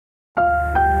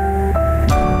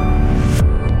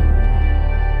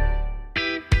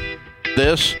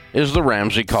This is the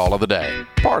Ramsey Call of the Day,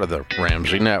 part of the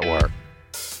Ramsey Network.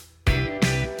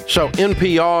 So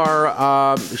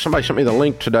NPR, somebody sent me the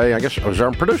link today. I guess it was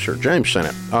our producer, James sent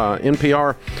it.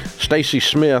 NPR, Stacy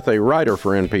Smith, a writer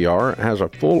for NPR, has a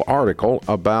full article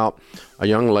about a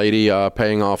young lady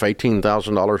paying off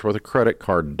 $18,000 worth of credit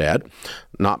card debt,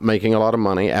 not making a lot of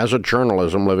money, as a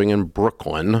journalism living in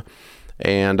Brooklyn.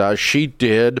 And she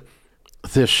did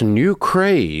this new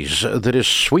craze that is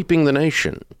sweeping the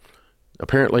nation.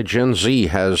 Apparently, Gen Z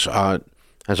has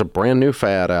a brand new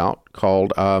fad out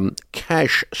called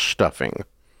cash stuffing.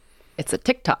 It's a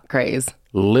TikTok craze.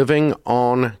 Living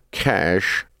on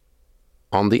cash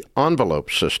on the envelope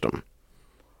system.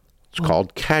 It's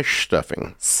called cash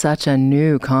stuffing. Such a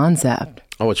new concept.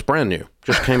 Oh, it's brand new.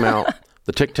 Just came out.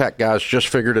 The TikTok guys just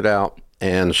figured it out.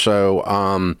 And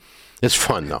so it's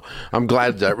fun, though. I'm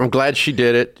glad she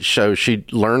did it. So she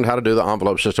learned how to do the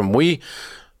envelope system.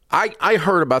 I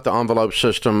heard about the envelope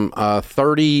system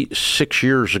 36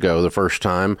 years ago the first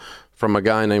time from a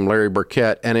guy named Larry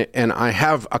Burkett, and I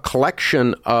have a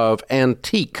collection of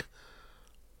antique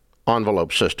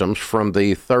envelope systems from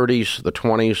the 30s, the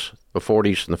 20s, the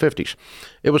 40s, and the 50s.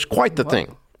 It was quite the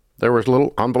thing. There was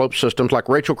little envelope systems like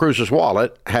Rachel Cruz's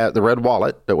wallet, had the red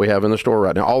wallet that we have in the store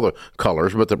right now, all the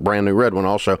colors, but the brand new red one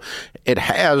also. It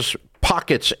has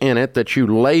pockets in it that you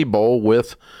label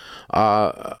with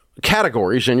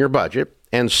categories in your budget,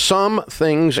 and some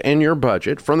things in your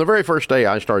budget. From the very first day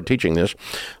I started teaching this,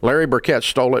 Larry Burkett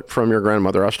stole it from your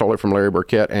grandmother. I stole it from Larry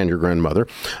Burkett and your grandmother.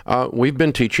 We've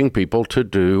been teaching people to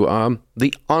do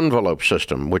the envelope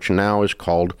system, which now is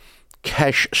called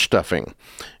cash stuffing,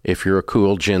 if you're a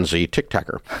cool Gen Z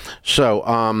TikToker.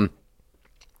 So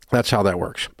that's how that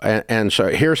works. And so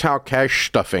here's how cash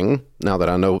stuffing, now that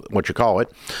I know what you call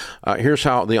it, here's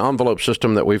how the envelope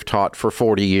system that we've taught for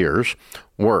 40 years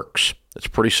works. It's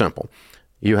pretty simple.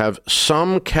 You have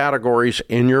some categories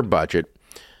in your budget,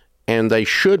 and they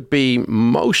should be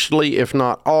mostly, if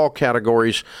not all,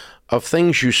 categories of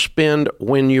things you spend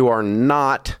when you are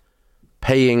not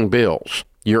paying bills.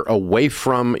 You're away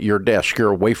from your desk.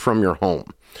 You're away from your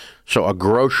home. So a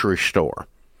grocery store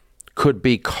could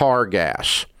be car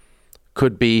gas,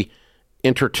 could be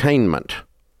entertainment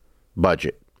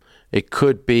budget. It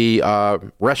could be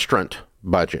restaurant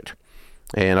budget.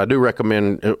 And I do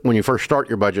recommend when you first start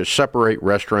your budget, separate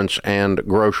restaurants and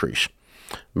groceries,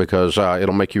 because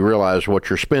it'll make you realize what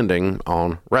you're spending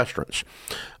on restaurants.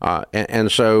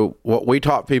 And so what we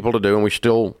taught people to do, and we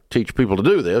still teach people to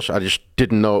do this, I just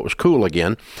didn't know it was cool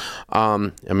again. I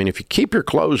mean, if you keep your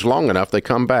clothes long enough, they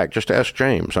come back. Just ask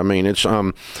James. I mean, it's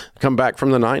come back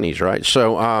from the 90s, right?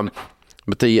 So,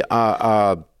 but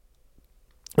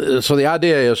so the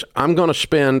idea is I'm going to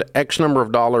spend X number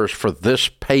of dollars for this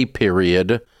pay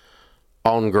period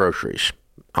on groceries.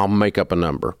 I'll make up a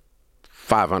number,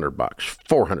 $500,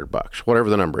 $400, whatever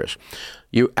the number is.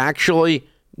 You actually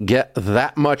get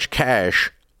that much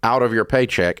cash out of your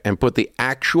paycheck and put the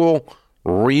actual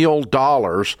real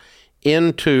dollars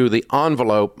into the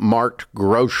envelope marked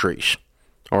groceries,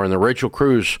 or in the Rachel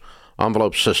Cruz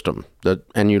envelope system,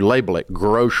 and you label it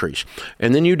groceries.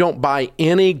 And then you don't buy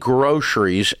any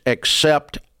groceries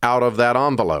except out of that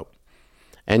envelope.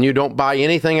 And you don't buy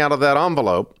anything out of that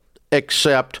envelope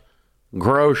except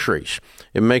groceries.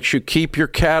 It makes you keep your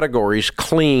categories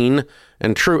clean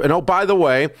and true. And oh, by the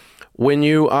way, when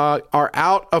you are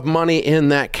out of money in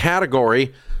that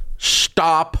category,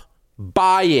 stop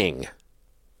buying.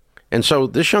 And so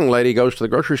this young lady goes to the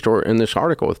grocery store in this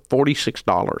article with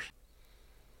 $46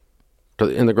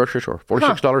 in the grocery store.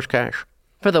 $46 cash.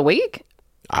 For the week?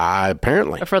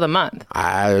 Apparently. Or for the month?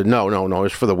 No.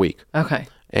 It's for the week. Okay.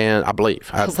 And I believe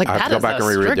I have to go back and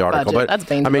reread the article. Budget. That's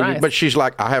being I mean, but she's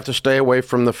like, I have to stay away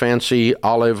from the fancy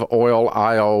olive oil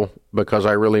aisle because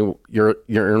I really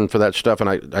yearn for that stuff, and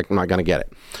I'm not going to get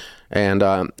it.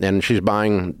 And she's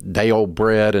buying day-old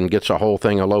bread and gets a whole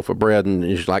thing, a loaf of bread, and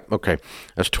she's like, okay,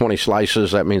 that's 20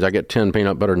 slices. That means I get 10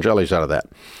 peanut butter and jellies out of that.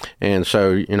 And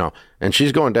so, and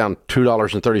she's going down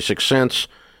 $2.36,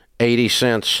 80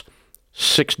 cents,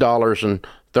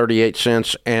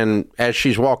 $6.38. And as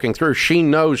she's walking through, she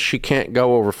knows she can't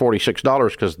go over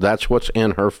 $46 because that's what's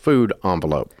in her food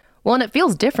envelope. Well, and it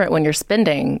feels different when you're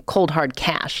spending cold, hard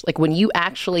cash. Like when you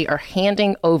actually are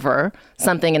handing over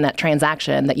something in that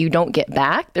transaction that you don't get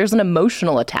back, there's an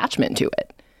emotional attachment to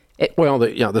it. Well,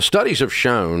 the studies have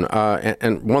shown,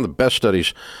 and one of the best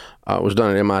studies was done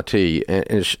at MIT,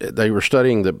 and they were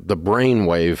studying the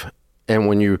brainwave and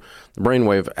the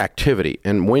brainwave activity.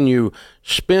 And when you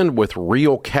spend with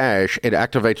real cash, it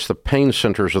activates the pain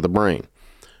centers of the brain.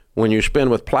 When you spend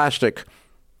with plastic,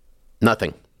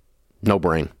 nothing, no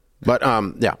brain. But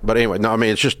but anyway, no, I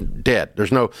mean, it's just dead.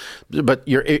 There's no, but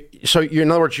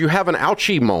in other words, you have an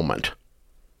ouchie moment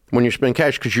when you spend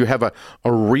cash because you have a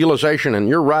realization. And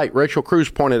you're right. Rachel Cruz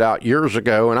pointed out years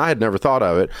ago, and I had never thought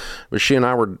of it, but she and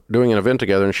I were doing an event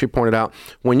together, and she pointed out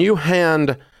when you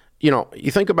hand,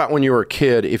 you think about when you were a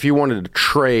kid, if you wanted to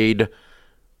trade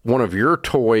one of your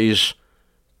toys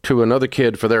to another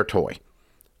kid for their toy.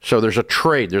 So there's a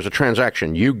trade, there's a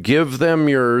transaction. You give them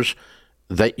yours,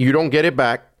 you don't get it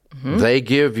back. Mm-hmm. They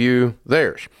give you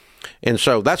theirs. And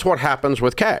so that's what happens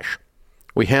with cash.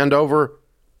 We hand over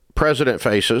president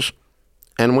faces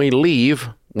and we leave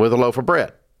with a loaf of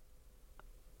bread.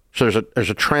 So there's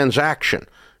a transaction.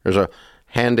 There's a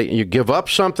handing, you give up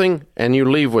something and you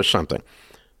leave with something.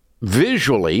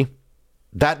 Visually,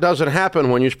 that doesn't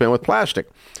happen when you spend with plastic.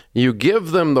 You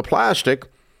give them the plastic,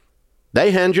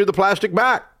 they hand you the plastic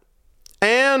back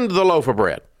and the loaf of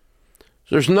bread.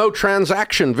 There's no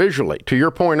transaction visually, to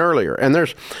your point earlier. And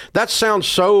that sounds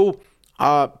so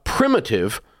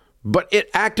primitive, but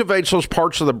it activates those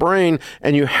parts of the brain,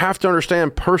 and you have to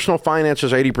understand personal finance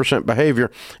is 80%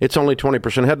 behavior. It's only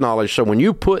 20% head knowledge. So when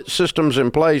you put systems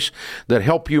in place that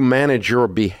help you manage your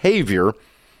behavior,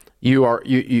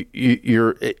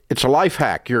 it's a life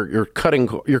hack. You're cutting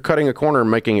a corner and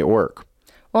making it work.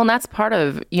 Well, and that's part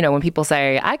of, when people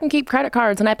say, I can keep credit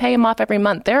cards and I pay them off every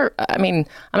month. I'm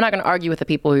not going to argue with the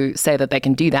people who say that they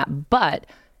can do that, but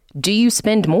do you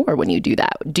spend more when you do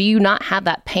that? Do you not have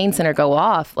that pain center go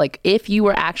off? Like, if you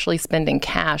were actually spending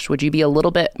cash, would you be a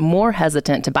little bit more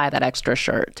hesitant to buy that extra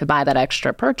shirt, to buy that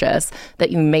extra purchase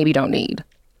that you maybe don't need?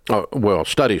 Oh, well,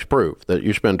 studies prove that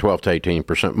you spend 12 to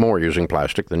 18% more using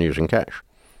plastic than using cash.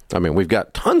 I mean, we've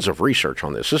got tons of research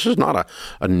on this. This is not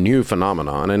a new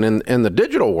phenomenon. And in the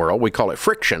digital world, we call it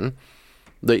friction.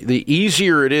 The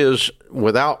easier it is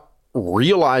without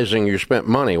realizing you spent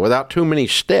money, without too many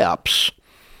steps,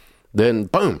 then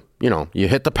boom, you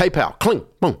hit the PayPal, clink,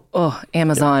 boom. Oh,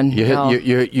 Amazon.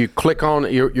 You click on,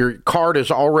 your card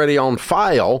is already on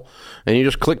file, and you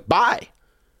just click buy.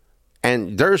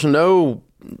 And there's no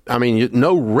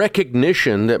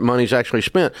recognition that money's actually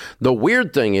spent. The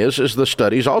weird thing is the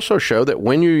studies also show that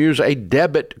when you use a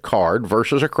debit card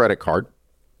versus a credit card,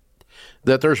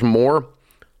 that there's more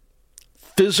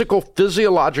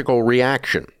physiological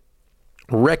reaction,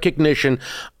 recognition.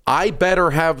 I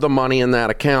better have the money in that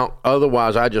account,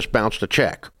 otherwise I just bounced a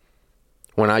check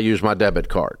when I use my debit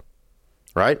card,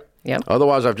 right? Yep.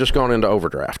 Otherwise I've just gone into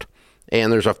overdraft.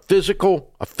 And there's a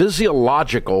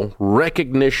physiological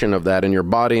recognition of that in your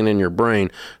body and in your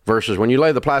brain versus when you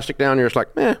lay the plastic down, you're just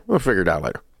like, we'll figure it out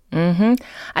later. Mm-hmm.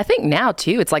 I think now,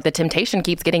 too, it's like the temptation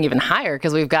keeps getting even higher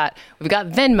because we've got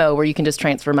Venmo where you can just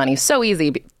transfer money so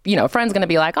easy. A friend's going to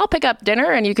be like, I'll pick up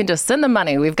dinner and you can just send them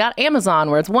money. We've got Amazon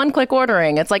where it's one-click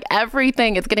ordering. It's like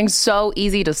everything. It's getting so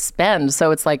easy to spend.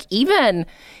 So it's like even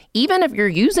if you're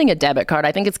using a debit card,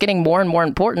 I think it's getting more and more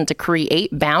important to create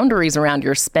boundaries around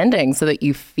your spending so that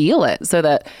you feel it. So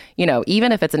that,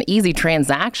 even if it's an easy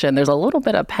transaction, there's a little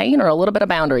bit of pain or a little bit of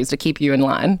boundaries to keep you in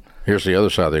line. Here's the other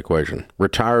side of the equation.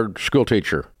 Retired school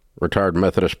teacher, retired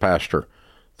Methodist pastor,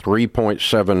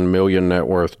 $3.7 million net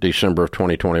worth, December of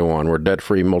 2021. We're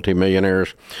debt-free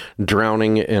multimillionaires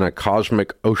drowning in a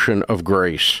cosmic ocean of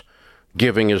grace.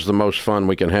 Giving is the most fun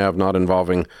we can have, not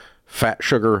involving fat,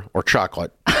 sugar, or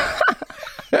chocolate.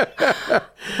 I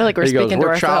feel like we're speaking to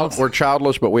ourselves. We're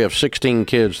childless, but we have 16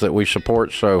 kids that we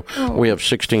support, so we have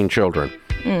 16 children.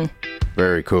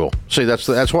 Very cool. See,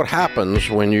 that's what happens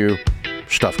when you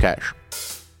stuff cash.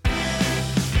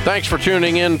 Thanks for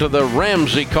tuning in to the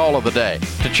Ramsey Call of the Day.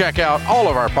 To check out all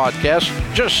of our podcasts,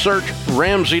 just search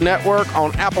Ramsey Network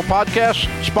on Apple Podcasts,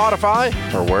 Spotify,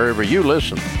 or wherever you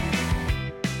listen.